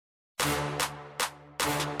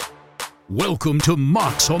Welcome to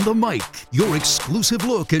Mocs on the Mic, your exclusive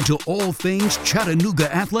look into all things Chattanooga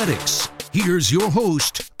athletics. Here's your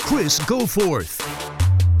host, Chris Goforth.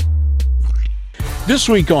 This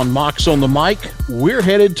week on Mocs on the Mic, we're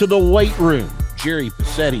headed to the weight room. Gerry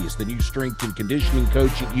Pacitti is the new strength and conditioning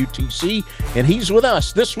coach at UTC, and he's with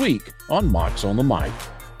us this week on Mocs on the Mic.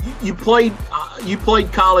 You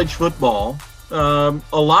played college football. A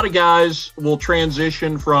lot of guys will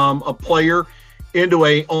transition from a player into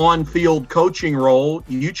a on-field coaching role.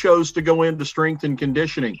 You chose to go into strength and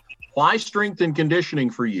conditioning. Why strength and conditioning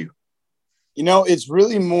for you? You know, it's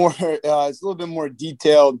really more, it's a little bit more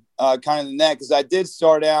detailed kind of than that, because I did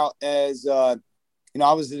start out as, I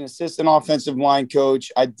was an assistant offensive line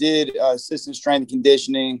coach. I did assistant strength and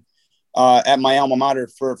conditioning at my alma mater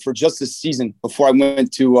for just a season before I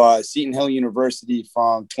went to Seton Hill University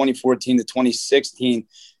from 2014 to 2016.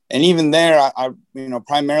 And even there, I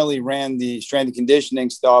primarily ran the strength and conditioning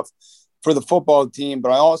stuff for the football team.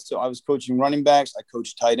 But I was coaching running backs. I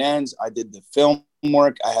coached tight ends. I did the film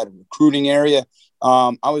work. I had a recruiting area.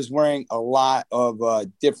 I was wearing a lot of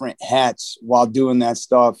different hats while doing that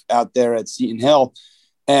stuff out there at Seton Hill.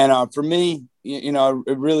 And for me,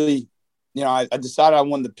 it really, I decided I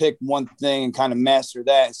wanted to pick one thing and kind of master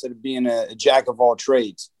that instead of being a jack of all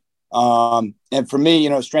trades. And for me,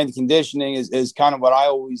 strength and conditioning is kind of what I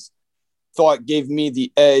always thought gave me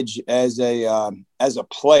the edge as a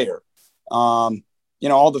player. All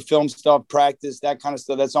the film stuff, practice, that kind of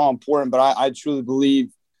stuff, that's all important. But I truly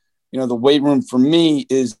believe, the weight room for me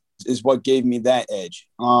is what gave me that edge.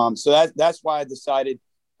 So that's why I decided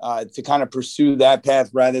to kind of pursue that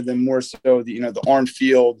path rather than more so the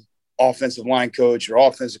on-field offensive line coach or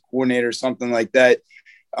offensive coordinator, something like that.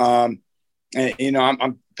 I'm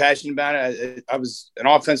passionate about it. I was an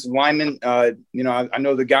offensive lineman. I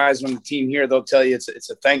know the guys on the team here, they'll tell you it's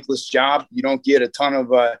a thankless job. You don't get a ton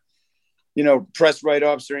of, press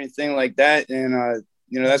write-ups or anything like that. And,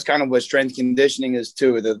 that's kind of what strength conditioning is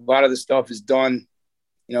too. A lot of the stuff is done,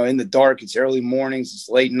 in the dark. It's early mornings. It's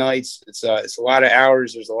late nights. It's a lot of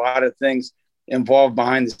hours. There's a lot of things involved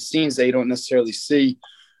behind the scenes that you don't necessarily see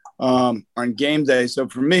on game day. So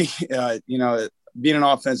for me, being an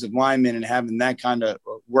offensive lineman and having that kind of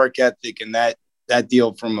work ethic and that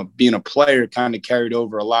deal from being a player kind of carried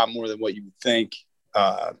over a lot more than what you would think,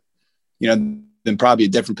 than probably a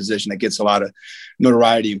different position that gets a lot of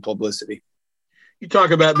notoriety and publicity. You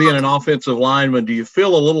talk about being an offensive lineman. Do you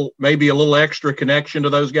feel maybe a little extra connection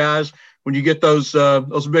to those guys when you get those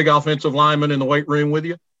big offensive linemen in the weight room with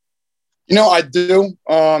you? I do.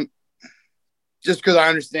 Just because I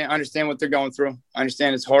understand what they're going through. I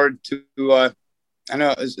understand it's hard to, I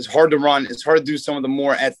know it's hard to run. It's hard to do some of the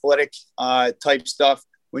more athletic type stuff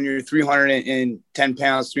when you're 310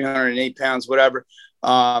 pounds, 308 pounds, whatever.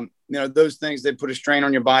 Those things, they put a strain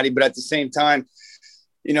on your body. But at the same time,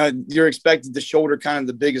 you're expected to shoulder kind of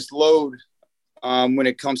the biggest load when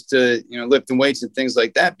it comes to, lifting weights and things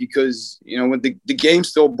like that, because, when the game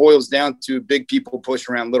still boils down to big people push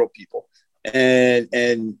around little people.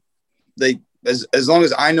 And they, as long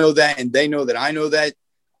as I know that and they know that I know that,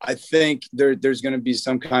 I think there's going to be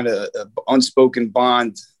some kind of unspoken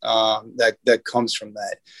bond that comes from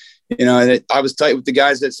that. And I was tight with the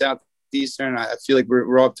guys at Southeastern. I feel like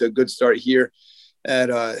we're off to a good start here at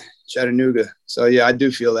Chattanooga. So, yeah, I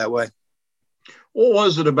do feel that way. What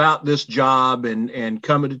was it about this job and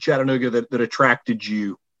coming to Chattanooga that attracted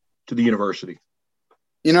you to the university?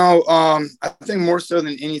 I think more so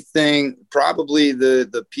than anything, probably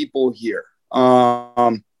the people here.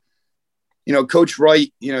 Coach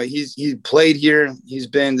Wright, he played here. He's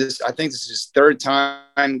been I think this is his third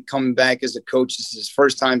time coming back as a coach. This is his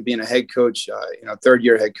first time being a head coach, third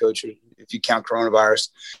year head coach, if you count coronavirus.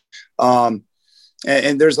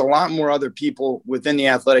 And there's a lot more other people within the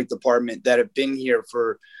athletic department that have been here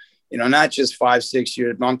for, not just 5-6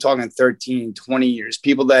 years, but I'm talking 13, 20 years,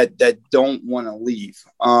 people that don't want to leave.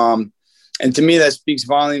 And to me, that speaks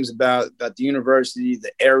volumes about the university,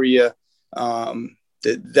 the area,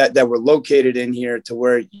 that we're located in here, to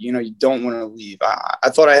where, you don't want to leave. I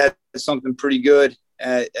thought I had something pretty good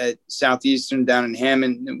at Southeastern down in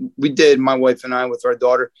Hammond. We did, my wife and I, with our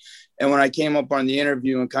daughter. And when I came up on the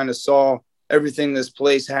interview and kind of saw everything this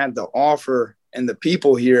place had to offer and the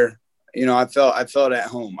people here, I felt at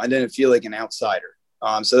home. I didn't feel like an outsider.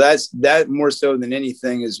 So that more so than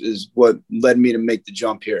anything is what led me to make the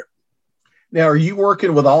jump here. Now, are you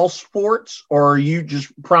working with all sports, or are you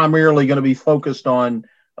just primarily going to be focused on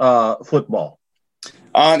football?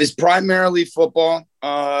 It's primarily football,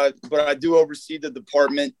 but I do oversee the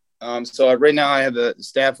department So right now I have a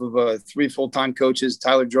staff of 3 full-time coaches: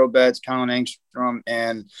 Tyler Drobetz, Colin Angstrom,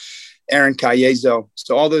 and Aaron Callezo.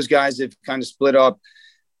 So all those guys have kind of split up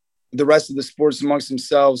the rest of the sports amongst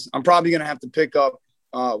themselves. I'm probably going to have to pick up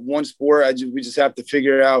one sport. We just have to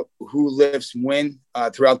figure out who lifts when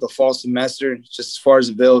throughout the fall semester, just as far as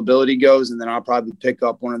availability goes. And then I'll probably pick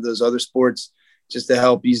up one of those other sports just to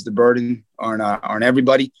help ease the burden on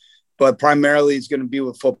everybody. But primarily it's going to be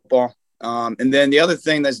with football. And then the other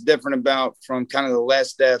thing that's different about from kind of the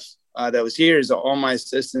last staff that was here is all my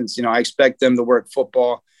assistants, I expect them to work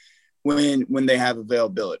football when they have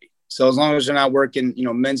availability. So as long as they're not working,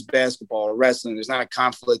 men's basketball or wrestling, there's not a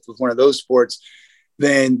conflict with one of those sports,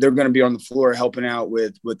 then they're going to be on the floor helping out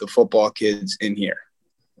with the football kids in here.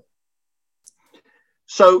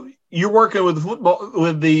 So you're working with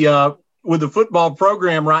the football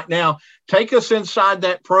program right now. Take us inside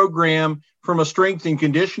that program from a strength and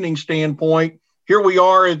conditioning standpoint. Here we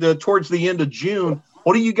are towards the end of June.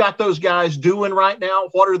 What do you got those guys doing right now?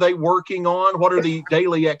 What are they working on? What are the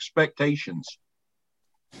daily expectations?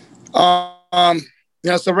 So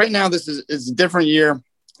right now it's a different year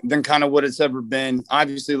than kind of what it's ever been.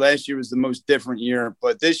 Obviously last year was the most different year,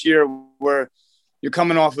 but this year you're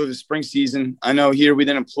coming off of a spring season. I know here we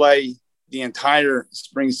didn't play the entire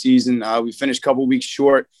spring season. We finished a couple weeks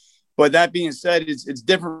short, but that being said, it's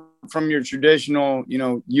different from your traditional,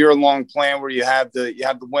 year-long plan where you have the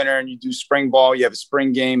winter and you do spring ball, you have a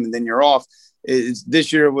spring game, and then you're off.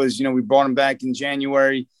 This year was, we brought them back in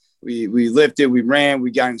January. We lifted, we ran,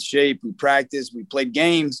 we got in shape, we practiced, we played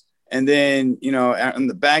games. And then, on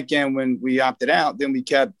the back end, when we opted out, then we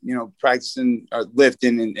kept, practicing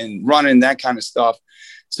lifting and running, that kind of stuff.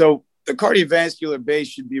 So the cardiovascular base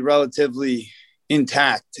should be relatively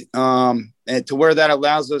intact, and to where that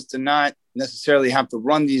allows us to not necessarily have to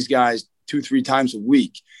run these guys 2-3 times a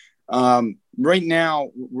week. Right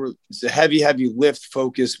now, it's a heavy lift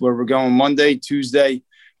focus where we're going Monday, Tuesday,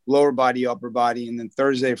 lower body, upper body, and then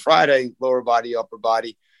Thursday, Friday, lower body, upper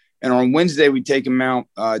body. And on Wednesday, we take them out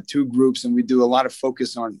 2 groups, and we do a lot of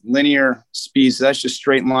focus on linear speed. So that's just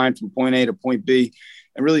straight line from point A to point B,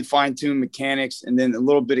 and really fine-tune mechanics, and then a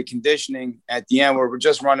little bit of conditioning at the end where we're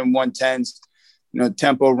just running 110s,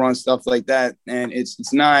 tempo run, stuff like that. And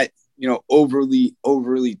it's not,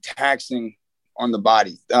 overly taxing on the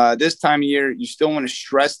body. This time of year, you still want to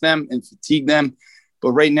stress them and fatigue them.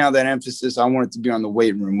 But right now, that emphasis, I want it to be on the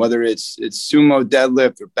weight room, whether it's sumo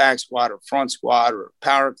deadlift or back squat or front squat or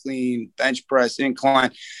power clean, bench press,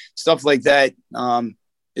 incline, stuff like that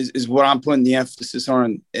is what I'm putting the emphasis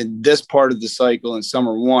on in this part of the cycle in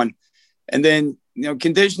summer 1. And then,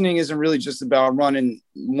 conditioning isn't really just about running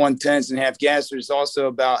 110s and half gas. It's also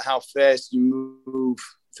about how fast you move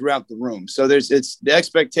throughout the room. So the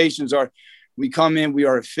expectations are, we come in, we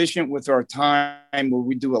are efficient with our time, where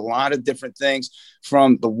we do a lot of different things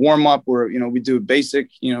from the warm up where, we do a basic,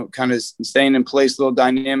 kind of staying in place, little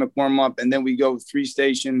dynamic warm up. And then we go 3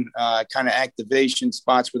 station kind of activation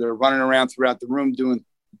spots where they're running around throughout the room, doing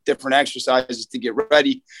different exercises to get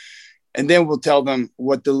ready. And then we'll tell them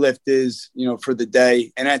what the lift is, for the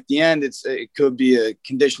day. And at the end, it could be a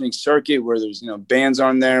conditioning circuit where there's, bands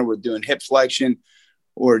on there. We're doing hip flexion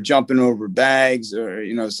or jumping over bags,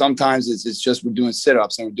 or, sometimes it's just we're doing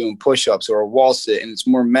sit-ups and we're doing push-ups or a wall sit, and it's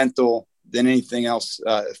more mental than anything else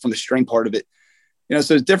from the strength part of it. So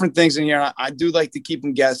there's different things in here. I do like to keep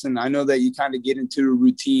them guessing. I know that you kind of get into a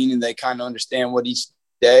routine and they kind of understand what each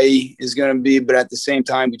day is going to be, but at the same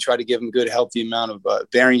time, we try to give them a good, healthy amount of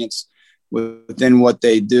variance within what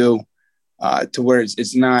they do to where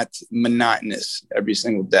it's not monotonous every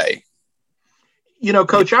single day.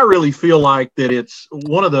 Coach, I really feel like that it's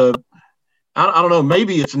one of the, I don't know,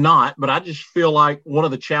 maybe it's not, but I just feel like one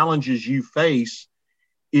of the challenges you face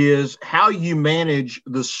is how you manage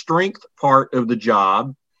the strength part of the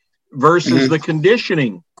job versus the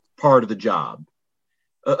conditioning part of the job,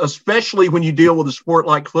 especially when you deal with a sport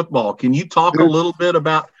like football. Can you talk a little bit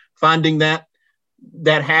about finding that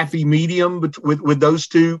happy medium with those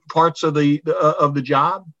 2 parts of the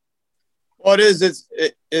job? Well, it is.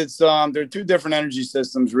 It's there are 2 different energy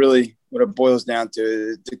systems, really, what it boils down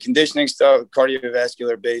to. The conditioning stuff,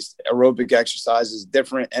 cardiovascular-based aerobic exercise is a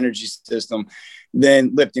different energy system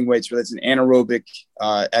than lifting weights, where that's an anaerobic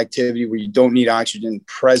activity where you don't need oxygen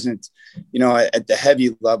present, at the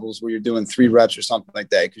heavy levels where you're doing 3 reps or something like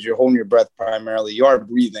that, because you're holding your breath primarily. You are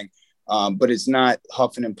breathing, but it's not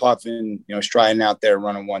huffing and puffing, striding out there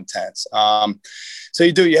running 110s. So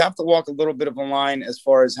you have to walk a little bit of a line as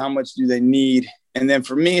far as how much do they need. And then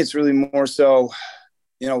for me, it's really more so,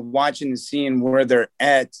 watching and seeing where they're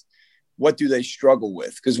at. What do they struggle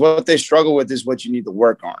with? Because what they struggle with is what you need to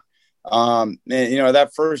work on. And,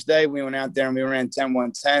 that first day we went out there and we ran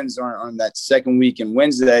 10-1-10s on that second week and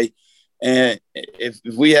Wednesday. And if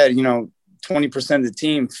we had, 20% of the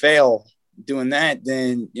team fail doing that,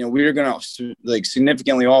 then, we were going to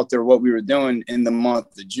significantly alter what we were doing in the month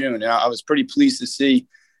of June. And I was pretty pleased to see,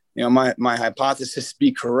 my hypothesis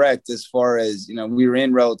be correct as far as, we were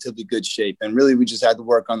in relatively good shape. And really, we just had to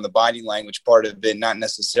work on the body language part of it, not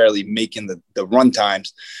necessarily making the run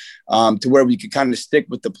times to where we could kind of stick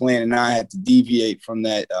with the plan and not have to deviate from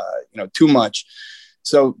that, too much.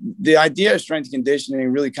 So the idea of strength and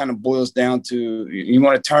conditioning really kind of boils down to you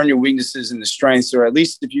want to turn your weaknesses into strengths, or at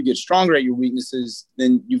least if you get stronger at your weaknesses,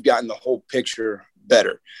 then you've gotten the whole picture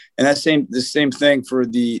better. And that's the same thing for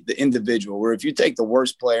the individual, where if you take the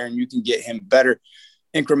worst player and you can get him better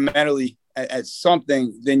incrementally at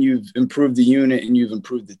something, then you've improved the unit and you've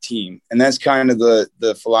improved the team. And that's kind of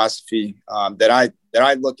the philosophy that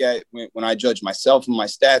I look at when I judge myself and my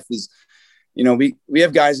staff is, we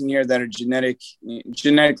have guys in here that are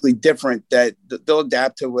genetically different, that they'll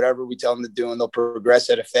adapt to whatever we tell them to do and they'll progress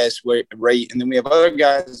at a fast rate. And then we have other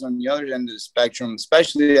guys on the other end of the spectrum,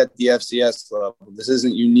 especially at the FCS level. This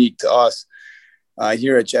isn't unique to us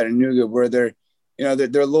here at Chattanooga, where they're a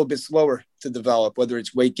little bit slower to develop, whether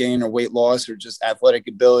it's weight gain or weight loss or just athletic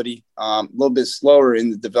ability, a little bit slower in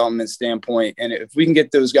the development standpoint. And if we can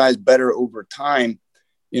get those guys better over time,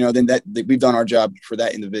 then that we've done our job for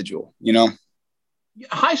that individual,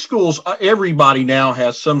 High schools, everybody now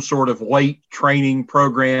has some sort of weight training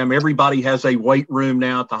program. Everybody has a weight room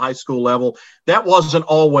now at the high school level. That wasn't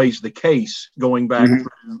always the case going back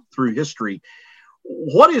through history.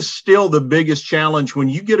 What is still the biggest challenge when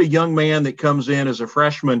you get a young man that comes in as a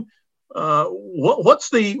freshman? What's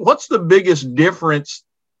the biggest difference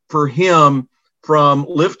for him from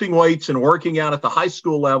lifting weights and working out at the high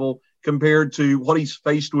school level compared to what he's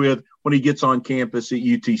faced with when he gets on campus at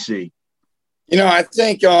UTC? I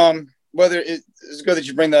think it's good that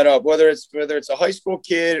you bring that up, whether it's a high school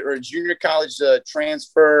kid or a junior college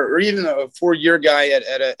transfer, or even a 4-year guy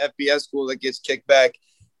at a FBS school that gets kicked back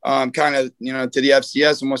to the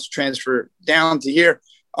FCS and wants to transfer down to here.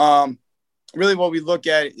 Really what we look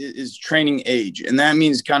at is training age. And that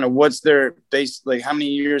means kind of what's their base, like how many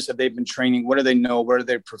years have they been training? What do they know? What are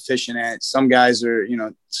they proficient at? Some guys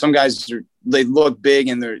they look big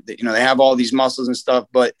and they have all these muscles and stuff,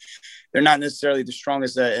 but they're not necessarily the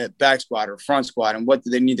strongest at back squat or front squat. And what do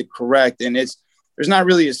they need to correct? And there's not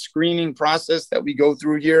really a screening process that we go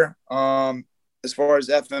through here as far as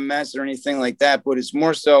FMS or anything like that, but it's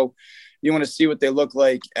more so you want to see what they look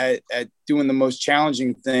like at doing the most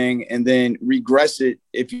challenging thing and then regress it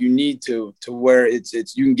if you need to where it's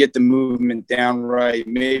you can get the movement down right.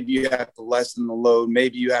 Maybe you have to lessen the load.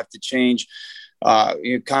 Maybe you have to change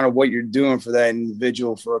kind of what you're doing for that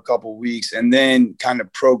individual for a couple of weeks and then kind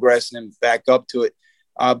of progressing them back up to it.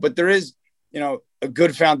 But there is, a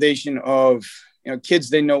good foundation of,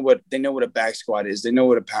 kids, they know what a back squat is. They know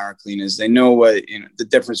what a power clean is. They know what, the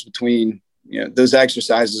difference between, those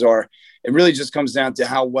exercises are. It really just comes down to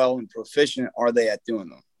how well and proficient are they at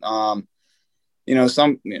doing them.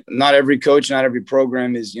 Not every coach, not every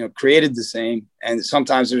program is, created the same. And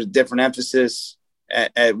sometimes there's a different emphasis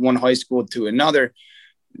at one high school to another,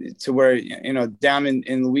 to where, down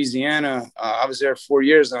in Louisiana, I was there 4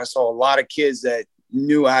 years and I saw a lot of kids that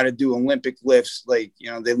knew how to do Olympic lifts. Like,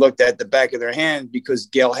 they looked at the back of their hand because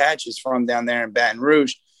Gail Hatch is from down there in Baton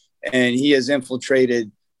Rouge, and he has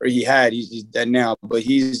infiltrated, or he's dead now, but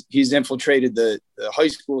he's infiltrated the high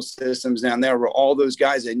school systems down there, where all those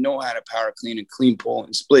guys that know how to power clean and clean pull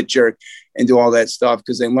and split jerk and do all that stuff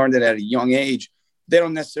because they learned it at a young age. They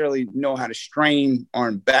don't necessarily know how to strain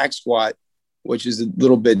on back squat, which is a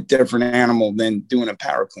little bit different animal than doing a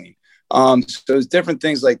power clean. So there's different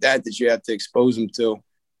things like that you have to expose them to.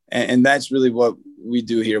 And that's really what we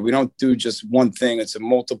do here. We don't do just one thing. It's a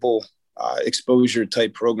multiple exposure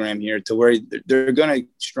type program here, to where they're going to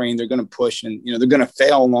strain, they're going to push, and, they're going to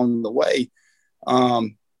fail along the way.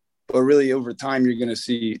 But really over time, you're going to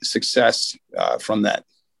see success from that.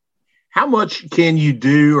 How much can you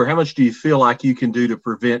do, or how much do you feel like you can do to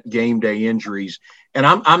prevent game day injuries? And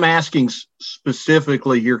I'm asking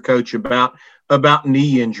specifically here, Coach, about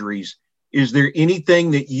knee injuries. Is there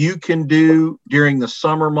anything that you can do during the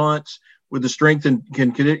summer months with the strength and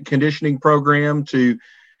conditioning program to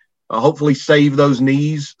hopefully save those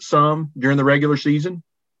knees some during the regular season?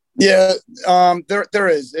 Yeah, there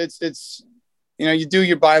is. It's you do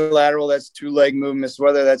your bilateral, that's 2 leg movements,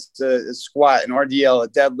 whether that's a squat, an RDL, a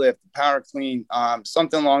deadlift, a power clean,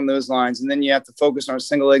 something along those lines. And then you have to focus on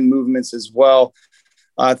single leg movements as well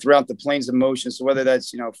throughout the planes of motion. So whether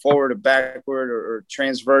that's, forward or backward or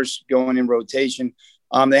transverse going in rotation,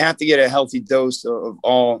 They have to get a healthy dose of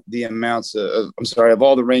all the amounts of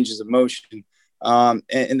all the ranges of motion.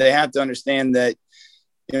 And they have to understand that,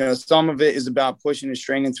 some of it is about pushing and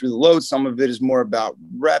straining through the load. Some of it is more about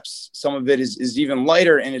reps. Some of it is even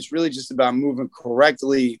lighter. And it's really just about moving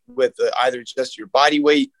correctly with either just your body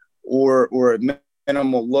weight or a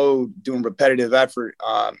minimal load, doing repetitive effort,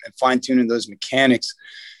 and fine tuning those mechanics.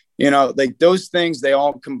 Like those things, they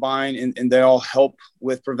all combine and they all help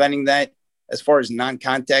with preventing that as far as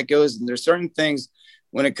non-contact goes. And there's certain things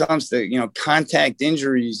when it comes to, contact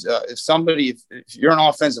injuries. If you're an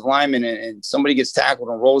offensive lineman and somebody gets tackled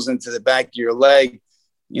and rolls into the back of your leg,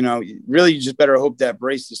 really you just better hope that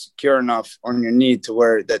brace is secure enough on your knee to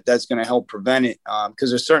where that's going to help prevent it. Because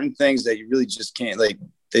there's certain things that you really just can't, like,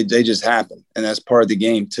 they just happen. And that's part of the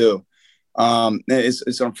game too.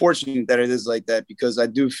 It's unfortunate that it is like that, because I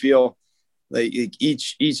do feel like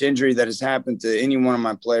each injury that has happened to any one of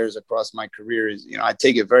my players across my career is, I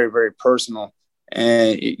take it very, very personal.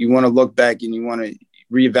 And you want to look back and you want to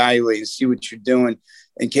reevaluate and see what you're doing.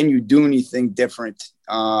 And can you do anything different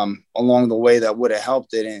along the way that would have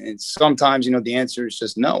helped it? And sometimes, the answer is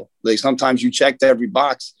just no. Like sometimes you checked every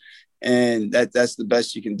box and that's the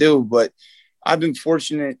best you can do. But I've been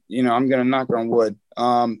fortunate, I'm going to knock on wood.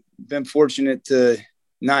 Been fortunate to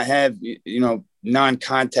not have,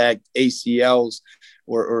 non-contact ACLs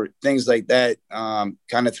or things like that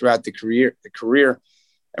kind of throughout the career.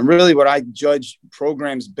 And really what I judge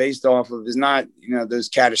programs based off of is not, those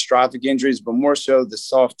catastrophic injuries, but more so the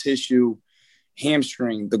soft tissue,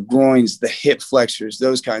 hamstring, the groins, the hip flexors,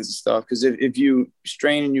 those kinds of stuff. Because if you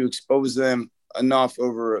strain and you expose them enough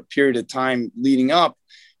over a period of time leading up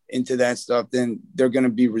into that stuff, then they're going to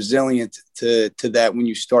be resilient to that when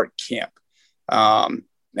you start camp.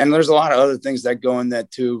 And there's a lot of other things that go in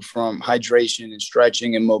that too, from hydration and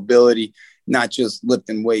stretching and mobility, not just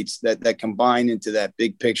lifting weights that combine into that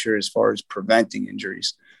big picture as far as preventing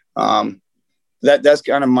injuries. That's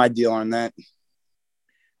kind of my deal on that.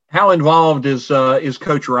 How involved is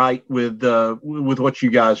Coach Wright with what you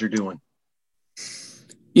guys are doing?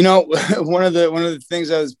 One of the things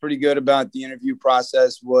that was pretty good about the interview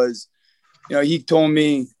process was, he told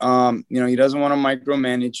me, he doesn't want to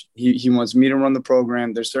micromanage. He wants me to run the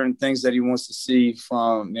program. There's certain things that he wants to see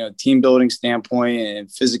from, team building standpoint and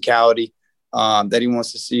physicality that he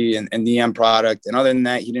wants to see in the end product. And other than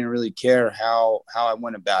that, he didn't really care how I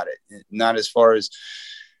went about it. Not as far as,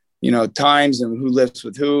 times and who lifts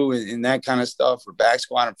with who and that kind of stuff, or back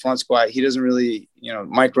squat and front squat. He doesn't really,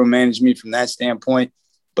 micromanage me from that standpoint.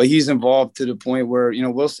 But he's involved to the point where,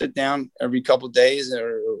 we'll sit down every couple of days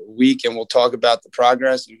or a week and we'll talk about the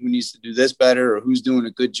progress and who needs to do this better or who's doing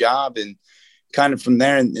a good job. And kind of from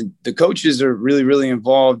there, and the coaches are really, really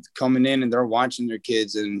involved coming in and they're watching their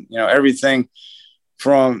kids and, everything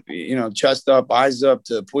from, chest up, eyes up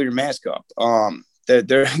to pull your mask up.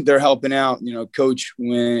 They're helping out, coach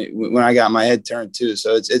when I got my head turned too.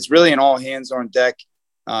 So it's really an all hands on deck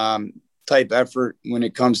type effort when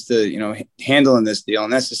it comes to, handling this deal.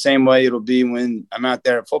 And that's the same way it'll be when I'm out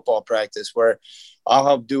there at football practice, where I'll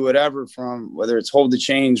help do whatever, from whether it's hold the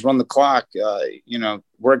chains, run the clock,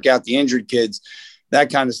 work out the injured kids, that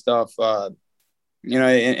kind of stuff. And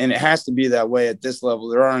it has to be that way at this level.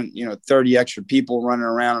 There aren't, 30 extra people running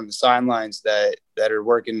around on the sidelines that are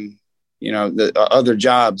working, the other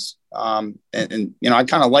jobs. And I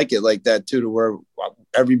kind of like it like that too, to where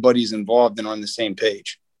everybody's involved and on the same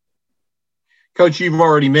page. Coach, you've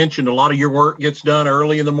already mentioned a lot of your work gets done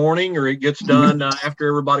early in the morning, or it gets done after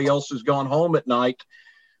everybody else has gone home at night.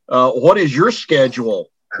 What is your schedule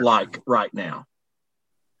like right now?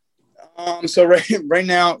 So right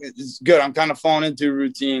now it's good. I'm kind of falling into a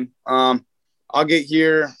routine. I'll get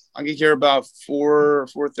here about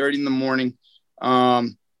 4:30 in the morning.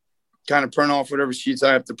 Kind of print off whatever sheets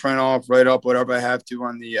I have to print off, write up whatever I have to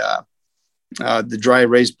on the dry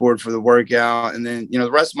erase board for the workout. And then, the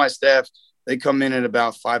rest of my staff, they come in at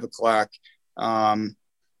about 5:00.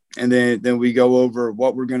 And then we go over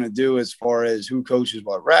what we're going to do as far as who coaches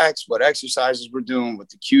what racks, what exercises we're doing, what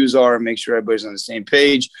the cues are, and make sure everybody's on the same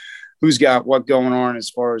page, who's got what going on as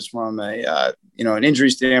far as from an injury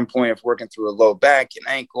standpoint, if working through a low back,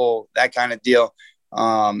 an ankle, that kind of deal,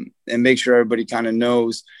 and make sure everybody kind of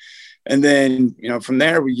knows. And then, from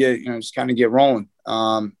there we get, just kind of get rolling.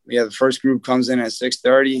 We have the first group comes in at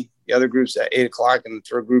 6:30. The other group's at 8:00, and the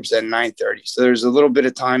third group's at 9:30. So there's a little bit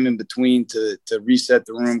of time in between to reset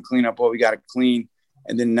the room, clean up what we got to clean.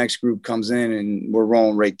 And then the next group comes in and we're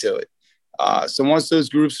rolling right to it. So once those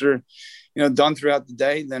groups are, done throughout the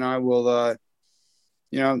day, then I will,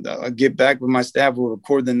 I'll get back with my staff. We'll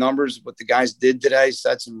record the numbers, what the guys did today,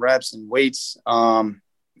 sets and reps and weights.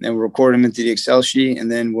 then we'll record them into the Excel sheet,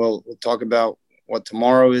 and then we'll talk about what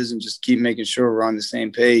tomorrow is and just keep making sure we're on the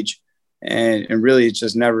same page. And really, it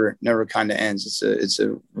just never kind of ends. It's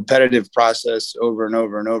a repetitive process over and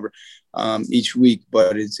over and over each week.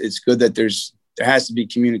 But it's good that there has to be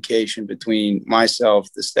communication between myself,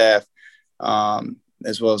 the staff,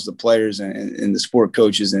 as well as the players and the sport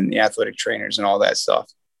coaches and the athletic trainers and all that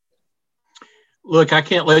stuff. Look, I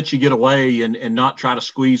can't let you get away and not try to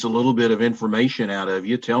squeeze a little bit of information out of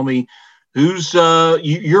you. Tell me who's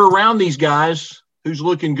you're around these guys. Who's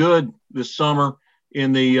looking good this summer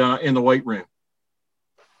in the weight room?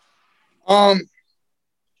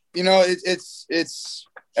 It's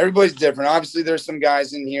everybody's different. Obviously, there's some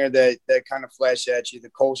guys in here that kind of flash at you. The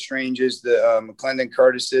Cole Stranges, the McClendon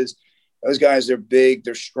Curtises. Those guys are big,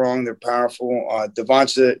 they're strong, they're powerful.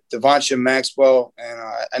 Devonta Maxwell, and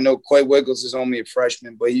I know Quay Wiggles is only a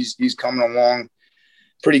freshman, but he's coming along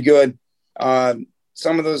pretty good.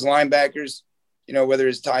 Some of those linebackers, whether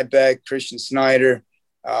it's Ty Beck, Christian Snyder,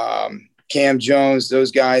 Cam Jones,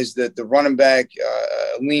 those guys, the running back,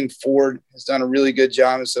 Liam Ford has done a really good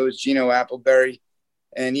job, and so is Gino Appleberry.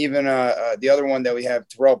 And even the other one that we have,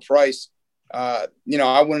 Terrell Price, I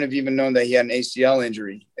wouldn't have even known that he had an ACL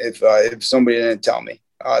injury if somebody didn't tell me.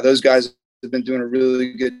 Those guys have been doing a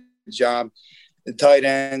really good job. The tight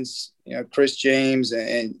ends, Chris James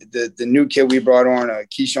and the new kid we brought on,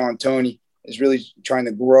 Keyshawn Toney, is really trying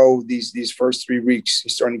to grow these first 3 weeks.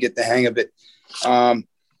 He's starting to get the hang of it. And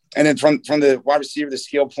then from the wide receiver, the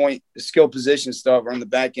skill position stuff are on the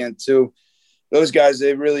back end too. Those guys,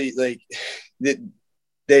 they really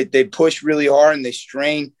they push really hard and they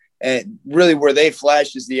strain. And really where they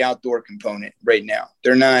flash is the outdoor component right now.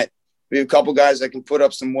 We have a couple guys that can put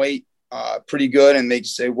up some weight pretty good and make you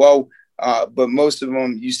say, whoa. But most of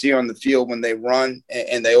them you see on the field when they run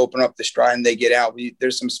and they open up the stride and they get out.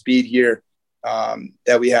 There's some speed here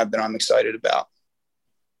that we have that I'm excited about.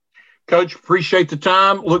 Coach, appreciate the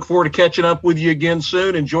time. Look forward to catching up with you again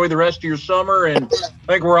soon. Enjoy the rest of your summer. And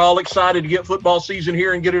I think we're all excited to get football season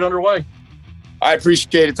here and get it underway. I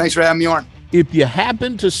appreciate it. Thanks for having me on. If you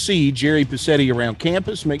happen to see Gerry Pacitti around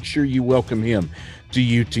campus, make sure you welcome him to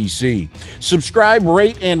UTC. Subscribe,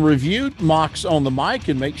 rate, and review Mocs on the Mic,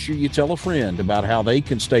 and make sure you tell a friend about how they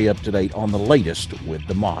can stay up to date on the latest with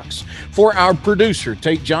the Mocs. For our producer,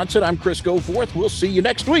 Tate Johnson, I'm Chris Goforth. We'll see you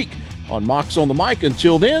next week on Mocs on the Mic.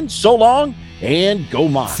 Until then, so long and go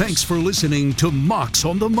Mocs. Thanks for listening to Mocs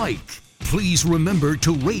on the Mic. Please remember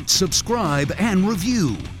to rate, subscribe, and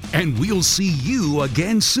review. And we'll see you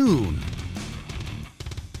again soon.